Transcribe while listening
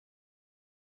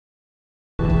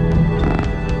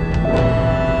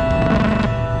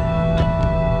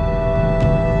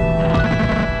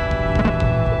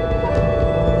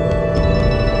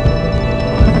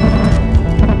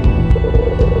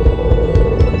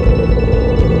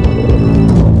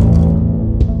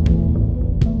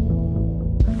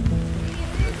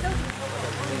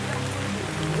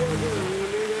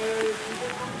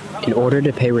order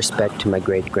to pay respect to my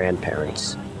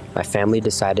great-grandparents, my family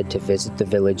decided to visit the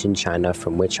village in China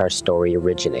from which our story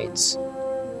originates.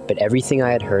 But everything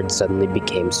I had heard suddenly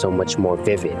became so much more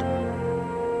vivid.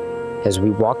 As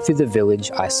we walked through the village,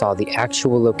 I saw the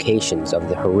actual locations of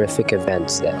the horrific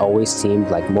events that always seemed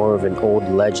like more of an old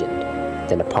legend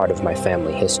than a part of my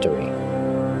family history.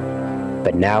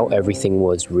 But now everything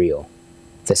was real.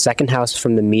 The second house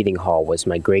from the meeting hall was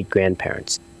my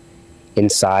great-grandparents'.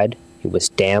 Inside, it was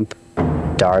damp,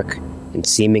 dark, and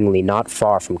seemingly not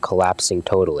far from collapsing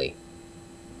totally.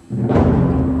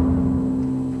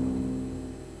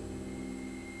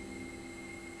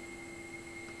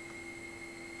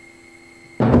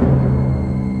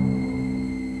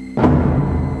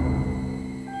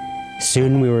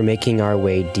 Soon we were making our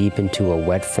way deep into a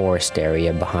wet forest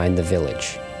area behind the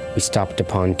village. We stopped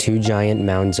upon two giant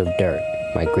mounds of dirt,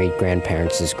 my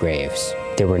great-grandparents' graves.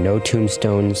 There were no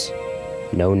tombstones,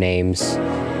 no names,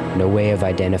 no way of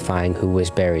identifying who was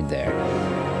buried there.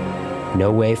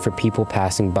 No way for people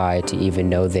passing by to even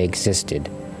know they existed,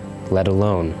 let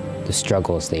alone the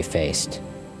struggles they faced.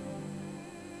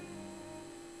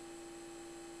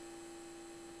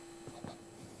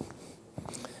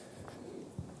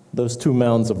 Those two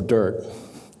mounds of dirt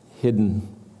hidden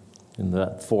in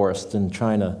that forest in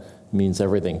China means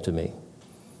everything to me.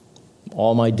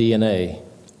 All my DNA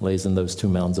lays in those two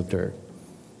mounds of dirt.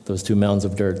 Those two mounds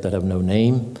of dirt that have no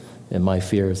name, and my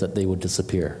fear is that they would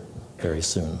disappear very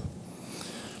soon.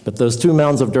 But those two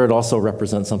mounds of dirt also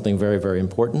represent something very, very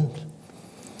important.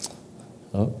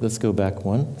 Oh, let's go back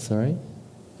one, sorry.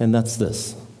 And that's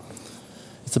this.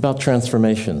 It's about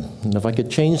transformation. And if I could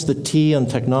change the T on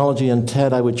technology and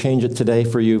TED, I would change it today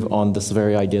for you on this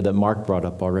very idea that Mark brought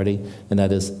up already, and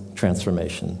that is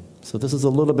transformation. So this is a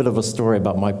little bit of a story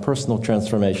about my personal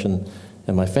transformation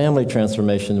and my family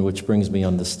transformation, which brings me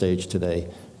on this stage today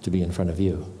to be in front of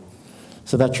you.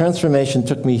 So that transformation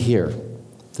took me here.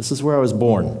 This is where I was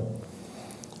born,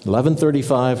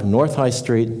 1135 North High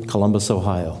Street, Columbus,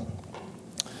 Ohio.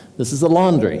 This is a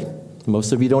laundry.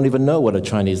 Most of you don't even know what a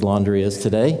Chinese laundry is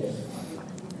today.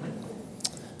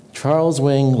 Charles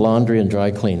Wing Laundry and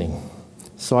Dry Cleaning.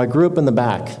 So I grew up in the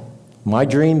back. My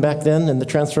dream back then, in the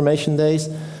transformation days,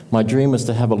 my dream was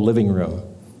to have a living room.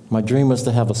 My dream was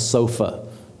to have a sofa.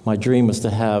 My dream was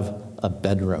to have a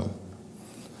bedroom.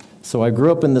 So I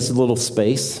grew up in this little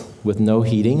space with no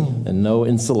heating and no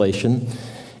insulation.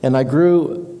 And I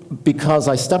grew because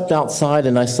I stepped outside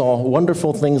and I saw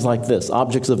wonderful things like this,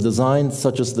 objects of design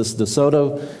such as this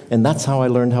DeSoto, and that's how I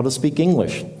learned how to speak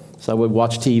English. So I would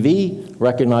watch TV,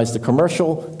 recognize the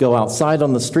commercial, go outside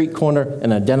on the street corner,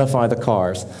 and identify the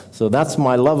cars. So that's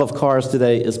my love of cars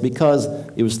today, is because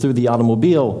it was through the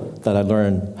automobile that I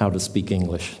learned how to speak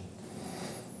English.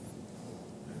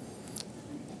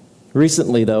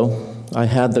 Recently, though, I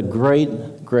had the great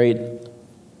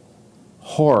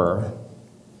horror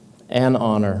and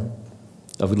honor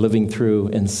of living through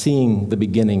and seeing the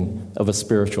beginning of a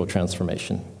spiritual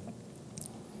transformation.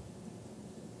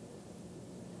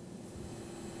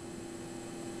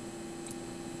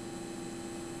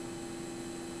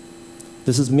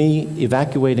 This is me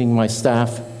evacuating my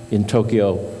staff in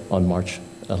Tokyo on March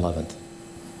 11th.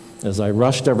 As I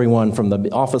rushed everyone from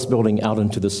the office building out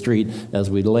into the street, as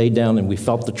we laid down and we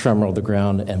felt the tremor of the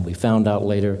ground, and we found out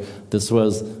later this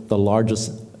was the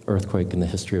largest earthquake in the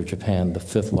history of Japan, the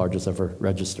 5th largest ever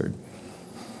registered.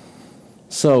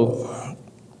 So,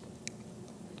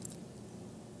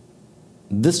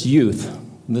 this youth,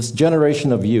 this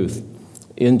generation of youth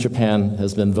in Japan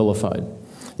has been vilified.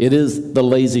 It is the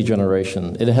lazy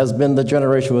generation. It has been the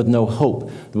generation with no hope,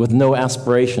 with no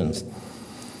aspirations.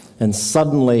 And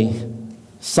suddenly,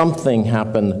 something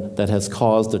happened that has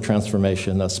caused a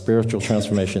transformation, a spiritual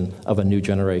transformation of a new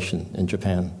generation in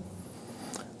Japan.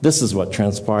 This is what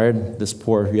transpired, this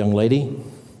poor young lady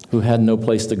who had no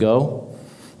place to go.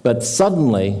 But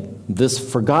suddenly, this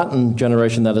forgotten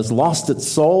generation that has lost its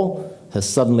soul has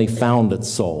suddenly found its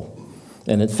soul.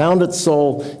 And it found its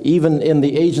soul even in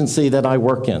the agency that I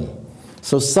work in.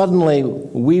 So suddenly,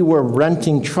 we were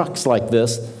renting trucks like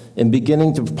this and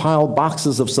beginning to pile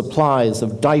boxes of supplies,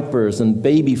 of diapers and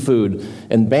baby food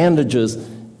and bandages.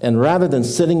 And rather than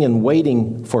sitting and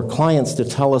waiting for clients to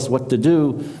tell us what to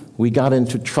do, we got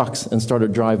into trucks and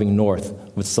started driving north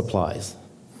with supplies.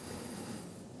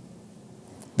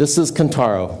 This is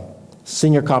Kentaro,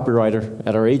 senior copywriter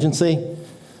at our agency.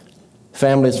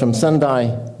 Families from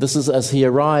Sendai. This is as he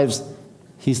arrives,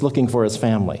 he's looking for his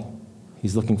family.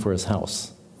 He's looking for his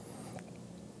house.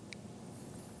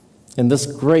 And this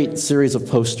great series of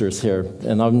posters here,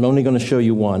 and I'm only going to show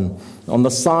you one. On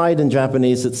the side in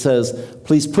Japanese it says,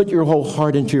 please put your whole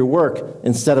heart into your work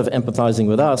instead of empathizing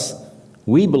with us.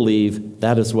 We believe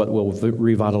that is what will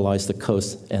revitalize the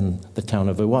coast and the town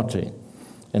of Iwate.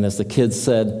 And as the kids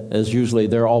said, as usually,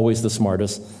 they're always the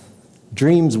smartest.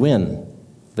 Dreams win.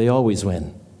 They always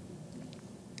win.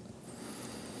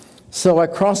 So I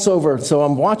cross over, so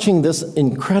I'm watching this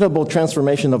incredible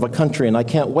transformation of a country, and I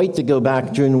can't wait to go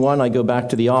back. June 1, I go back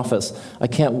to the office. I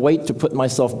can't wait to put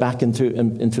myself back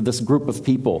into this group of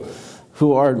people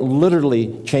who are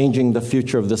literally changing the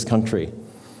future of this country.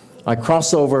 I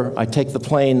cross over, I take the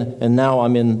plane, and now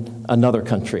I'm in another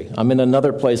country. I'm in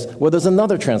another place where there's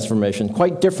another transformation,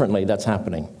 quite differently, that's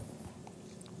happening.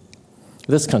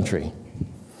 This country.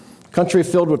 Country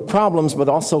filled with problems, but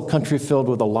also country filled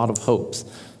with a lot of hopes.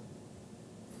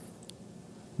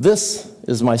 This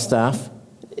is my staff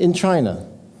in China.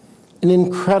 An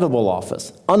incredible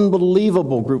office,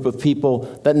 unbelievable group of people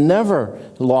that never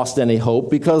lost any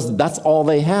hope because that's all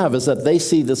they have, is that they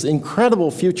see this incredible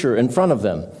future in front of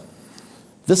them.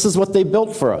 This is what they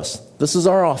built for us. This is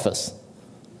our office.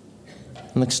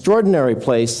 An extraordinary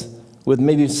place with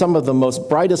maybe some of the most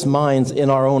brightest minds in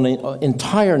our own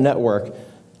entire network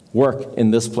work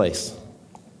in this place.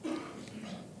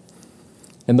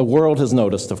 And the world has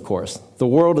noticed, of course. The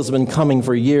world has been coming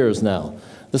for years now.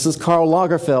 This is Karl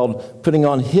Lagerfeld putting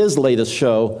on his latest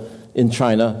show in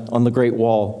China on the Great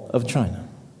Wall of China.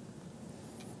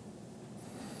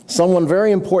 Someone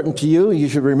very important to you, you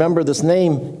should remember this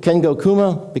name, Kengo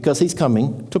Kuma, because he's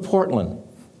coming to Portland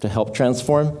to help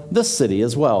transform this city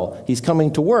as well. He's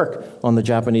coming to work on the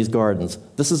Japanese gardens.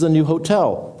 This is a new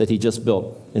hotel that he just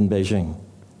built in Beijing.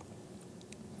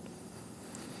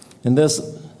 And this,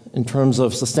 in terms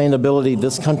of sustainability,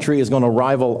 this country is going to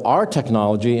rival our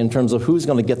technology in terms of who's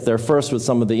going to get there first with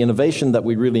some of the innovation that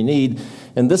we really need.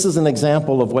 And this is an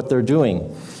example of what they're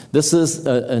doing. This is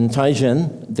in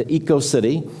Taizhen, the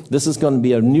eco-city. This is going to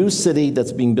be a new city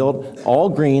that's being built, all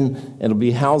green, and it'll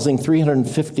be housing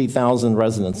 350,000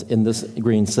 residents in this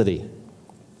green city.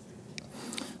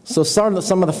 So some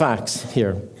of the facts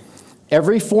here.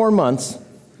 Every 4 months,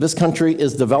 this country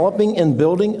is developing and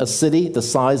building a city the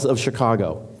size of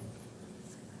Chicago.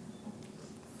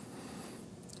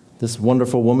 This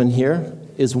wonderful woman here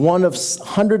is one of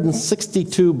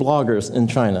 162 bloggers in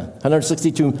China,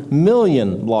 162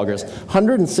 million bloggers,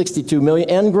 162 million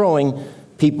and growing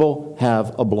people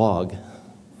have a blog.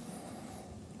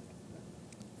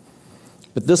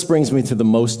 But this brings me to the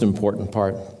most important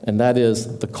part, and that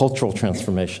is the cultural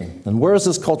transformation. And where is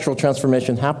this cultural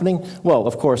transformation happening? Well,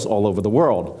 of course, all over the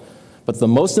world. But the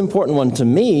most important one to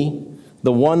me,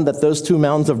 the one that those 2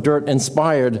 mounds of dirt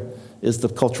inspired, is the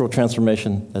cultural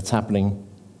transformation that's happening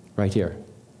right here.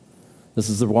 This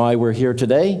is why we're here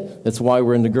today. It's why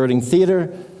we're in the Girding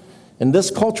Theater. And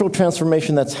this cultural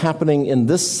transformation that's happening in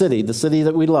this city, the city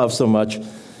that we love so much,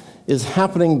 is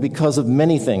happening because of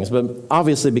many things, but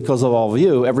obviously because of all of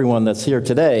you, everyone that's here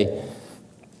today,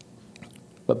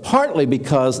 but partly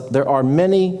because there are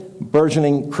many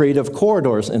burgeoning creative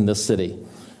corridors in this city.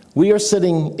 We are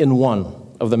sitting in one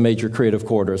of the major creative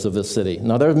corridors of this city.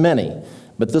 Now, there are many,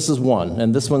 but this is one,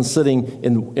 and this one's sitting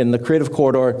in the creative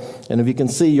corridor, and if you can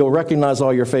see, you'll recognize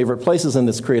all your favorite places in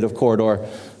this creative corridor.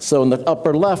 So in the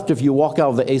upper left, if you walk out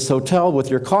of the Ace Hotel with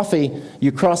your coffee,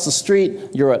 you cross the street,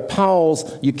 you're at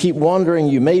Powell's, you keep wandering,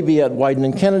 you may be at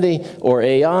Widen+Kennedy, or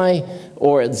AI,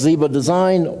 or at Ziba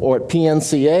Design, or at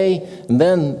PNCA, and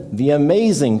then the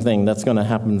amazing thing that's going to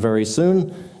happen very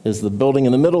soon is the building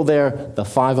in the middle there, the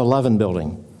 511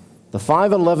 building. The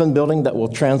 511 building that will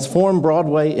transform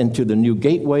Broadway into the new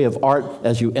gateway of art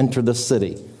as you enter the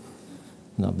city.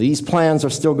 Now, these plans are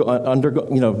still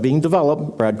being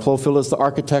developed. Brad Clofield is the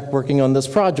architect working on this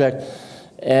project,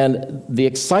 and the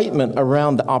excitement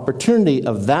around the opportunity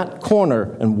of that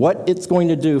corner and what it's going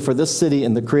to do for this city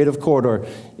in the creative corridor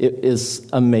is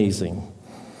amazing.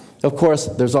 Of course,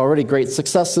 there's already great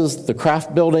successes, the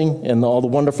craft building and all the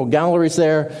wonderful galleries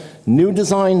there, new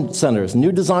design centers,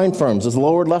 new design firms. There's the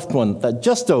lower left one that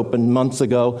just opened months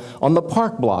ago on the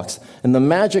park blocks. And the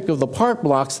magic of the park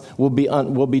blocks will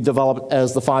be developed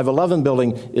as the 511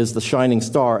 building is the shining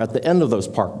star at the end of those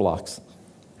park blocks.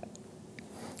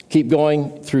 Keep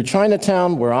going through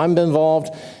Chinatown, where I'm involved,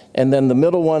 and then the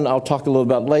middle one I'll talk a little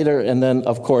about later, and then,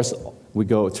 of course, we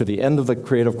go to the end of the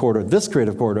creative corridor, this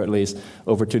creative corridor at least,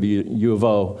 over to the U of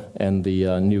O and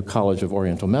the new College of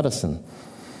Oriental Medicine.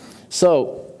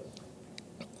 So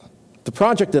the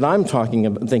project that I'm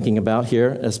thinking about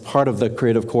here as part of the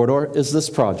creative corridor is this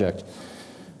project.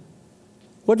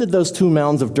 What did those 2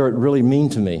 mounds of dirt really mean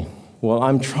to me? Well,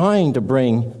 I'm trying to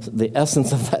bring the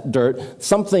essence of that dirt,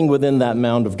 something within that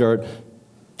mound of dirt,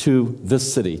 to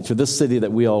this city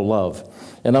that we all love.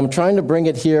 And I'm trying to bring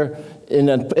it here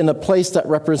in a place that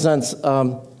represents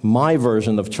my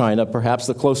version of China, perhaps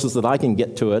the closest that I can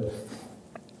get to it,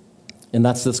 and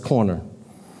that's this corner.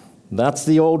 That's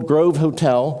the old Grove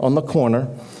Hotel on the corner.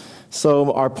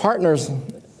 So our partners,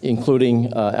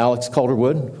 including Alex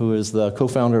Calderwood, who is the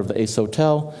co-founder of the Ace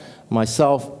Hotel,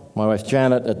 myself, my wife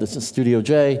Janet at the Studio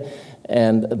J,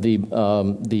 and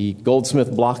the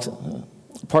Goldsmith Block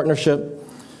Partnership,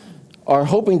 are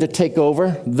hoping to take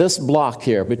over this block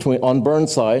here on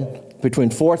Burnside, between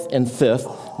 4th and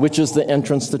 5th, which is the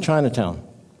entrance to Chinatown.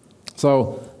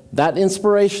 So that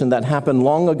inspiration that happened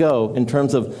long ago in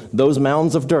terms of those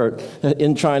mounds of dirt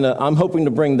in China, I'm hoping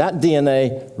to bring that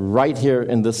DNA right here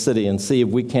in this city and see if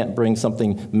we can't bring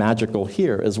something magical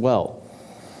here as well.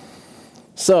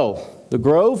 So the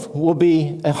Grove will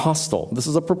be a hostel. This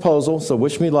is a proposal, so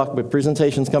wish me luck, but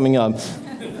presentation's coming up.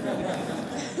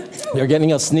 You're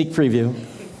getting a sneak preview.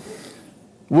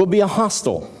 Will be a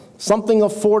hostel. Something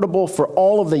affordable for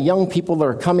all of the young people that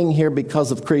are coming here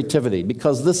because of creativity,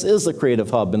 because this is a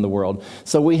creative hub in the world.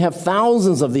 So we have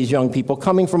thousands of these young people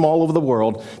coming from all over the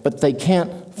world, but they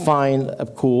can't find a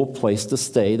cool place to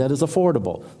stay that is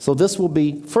affordable. So this will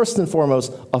be, first and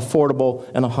foremost, affordable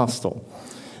and a hostel.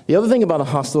 The other thing about a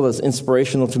hostel that's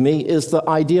inspirational to me is the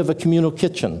idea of a communal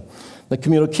kitchen. The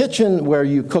communal kitchen where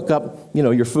you cook up,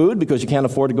 your food because you can't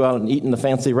afford to go out and eat in the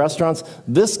fancy restaurants.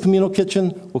 This communal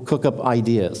kitchen will cook up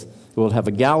ideas. It will have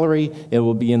a gallery. It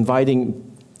will be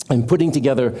inviting and putting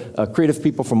together creative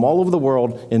people from all over the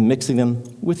world and mixing them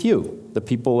with you, the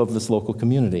people of this local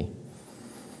community.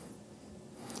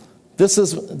 This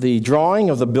is the drawing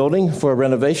of the building for a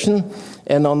renovation,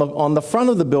 and on the front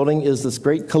of the building is this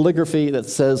great calligraphy that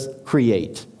says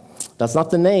 "Create." That's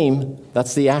not the name,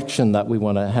 that's the action that we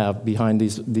want to have behind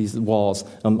these walls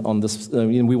on this.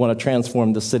 We want to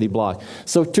transform the city block.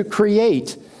 So to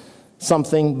create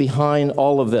something behind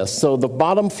all of this. So the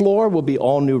bottom floor will be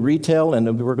all new retail,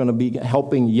 and we're going to be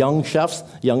helping young chefs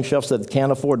that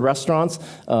can't afford restaurants,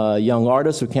 young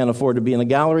artists who can't afford to be in a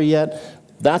gallery yet.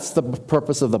 That's the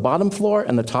purpose of the bottom floor,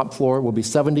 and the top floor will be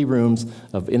 70 rooms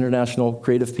of international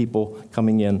creative people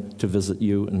coming in to visit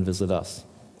you and visit us.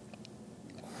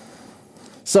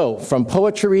 So, from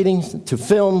poetry readings to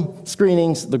film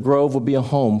screenings, the Grove will be a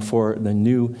home for the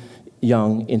new,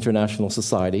 young international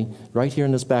society right here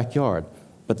in this backyard.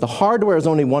 But the hardware is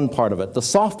only one part of it. The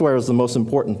software is the most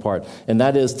important part, and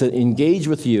that is to engage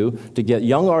with you, to get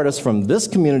young artists from this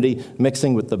community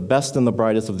mixing with the best and the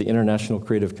brightest of the international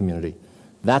creative community.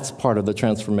 That's part of the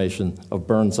transformation of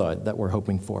Burnside that we're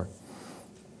hoping for.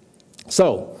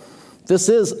 So, this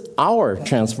is our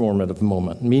transformative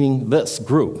moment, meaning this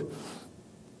group.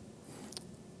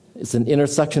 It's an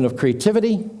intersection of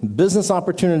creativity, business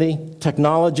opportunity,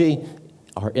 technology,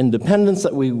 our independence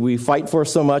that we fight for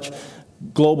so much,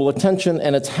 global attention,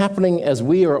 and it's happening as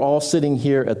we are all sitting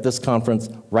here at this conference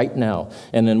right now.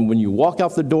 And then when you walk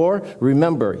out the door,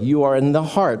 remember, you are in the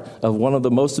heart of one of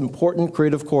the most important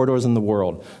creative corridors in the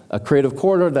world, a creative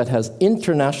corridor that has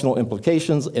international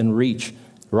implications and reach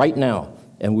right now,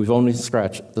 and we've only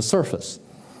scratched the surface.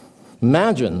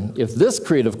 Imagine if this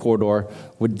creative corridor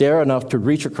would dare enough to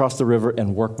reach across the river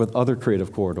and work with other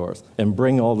creative corridors and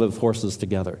bring all the forces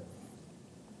together.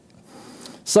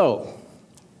 So,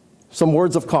 some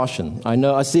words of caution.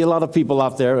 I see a lot of people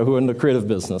out there who are in the creative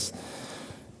business.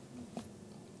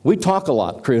 We talk a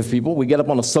lot, creative people. We get up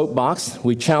on a soapbox.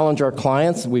 We challenge our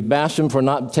clients. We bash them for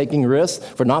not taking risks,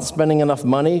 for not spending enough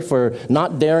money, for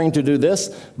not daring to do this.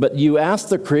 But you ask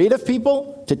the creative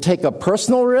people to take a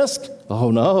personal risk? Oh,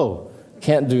 no.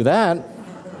 Can't do that.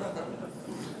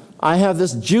 I have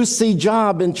this juicy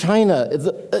job in China.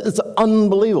 It's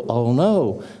unbelievable. Oh,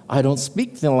 no. I don't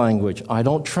speak the language. I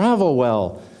don't travel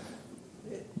well.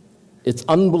 It's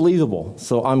unbelievable.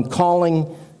 So I'm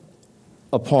calling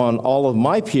upon all of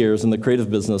my peers in the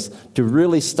creative business to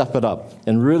really step it up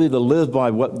and really to live by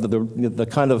what the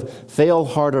kind of fail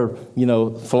harder,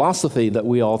 philosophy that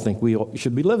we all think we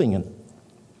should be living in.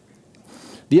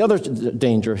 The other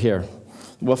danger here,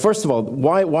 well, first of all,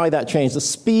 why that change? The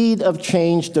speed of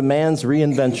change demands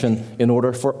reinvention in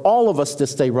order for all of us to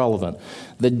stay relevant.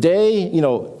 The day,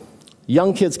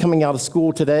 young kids coming out of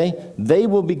school today, they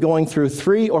will be going through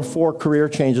 3 or 4 career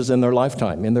changes in their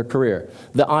lifetime, in their career.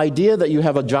 The idea that you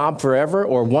have a job forever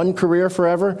or one career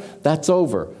forever, that's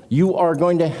over. You are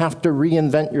going to have to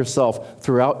reinvent yourself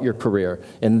throughout your career,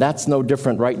 and that's no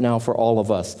different right now for all of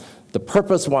us. The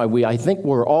purpose why I think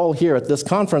we're all here at this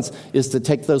conference is to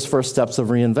take those first steps of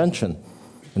reinvention,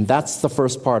 and that's the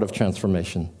first part of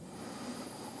transformation.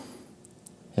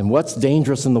 And what's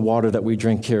dangerous in the water that we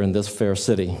drink here in this fair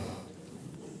city?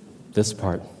 This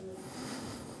part.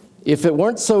 If it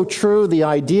weren't so true, the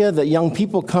idea that young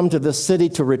people come to this city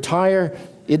to retire,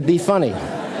 it'd be funny.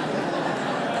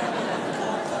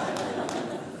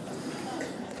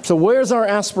 So where's our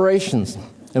aspirations?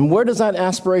 And where does that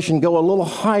aspiration go a little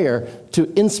higher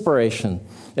to inspiration?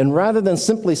 And rather than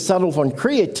simply settle on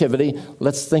creativity,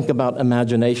 let's think about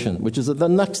imagination, which is the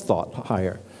next thought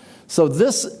higher. So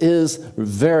this is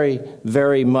very,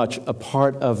 very much a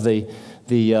part of the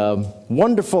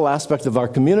wonderful aspect of our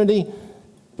community,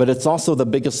 but it's also the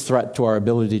biggest threat to our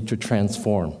ability to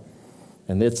transform.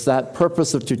 And it's that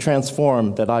purpose of to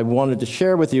transform that I wanted to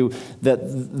share with you, that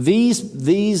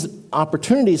these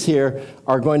opportunities here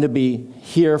are going to be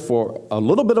here for a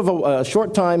little bit of a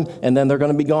short time, and then they're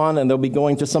going to be gone, and they'll be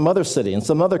going to some other city and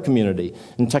some other community.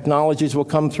 And technologies will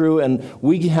come through, and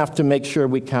we have to make sure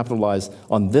we capitalize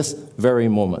on this very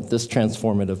moment, this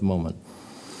transformative moment.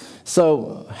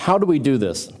 So how do we do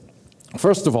this?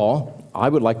 First of all, I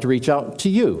would like to reach out to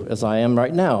you, as I am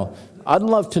right now. I'd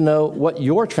love to know what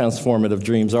your transformative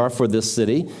dreams are for this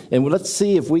city, and let's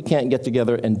see if we can't get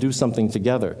together and do something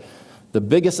together. The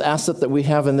biggest asset that we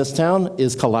have in this town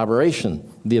is collaboration.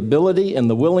 The ability and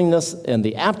the willingness and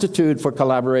the aptitude for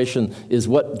collaboration is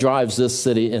what drives this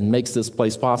city and makes this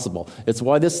place possible. It's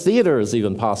why this theater is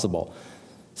even possible.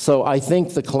 So I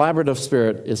think the collaborative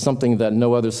spirit is something that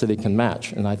no other city can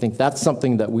match, and I think that's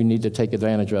something that we need to take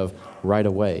advantage of right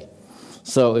away.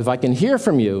 So if I can hear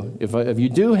from you, if you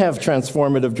do have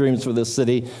transformative dreams for this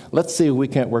city, let's see if we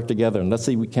can't work together, and let's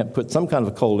see if we can't put some kind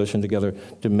of a coalition together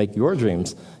to make your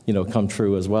dreams, come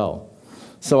true as well.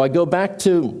 So I go back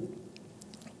to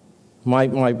my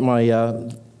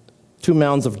 2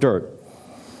 Mounds of Dirt.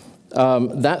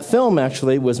 That film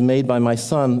actually was made by my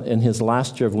son in his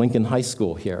last year of Lincoln High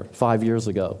School here, 5 years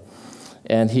ago.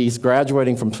 And he's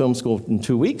graduating from film school in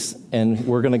 2 weeks, and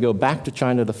we're going to go back to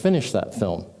China to finish that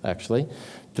film, actually,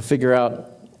 to figure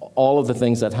out all of the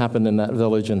things that happened in that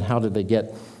village and how did they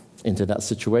get into that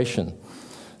situation.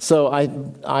 So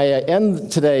I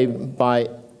end today by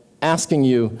asking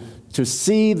you to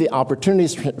see the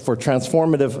opportunities for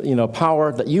transformative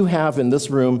power that you have in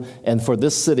this room and for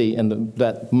this city, and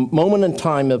that moment in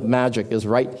time of magic is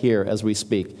right here as we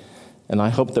speak. And I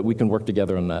hope that we can work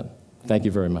together on that. Thank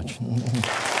you very much.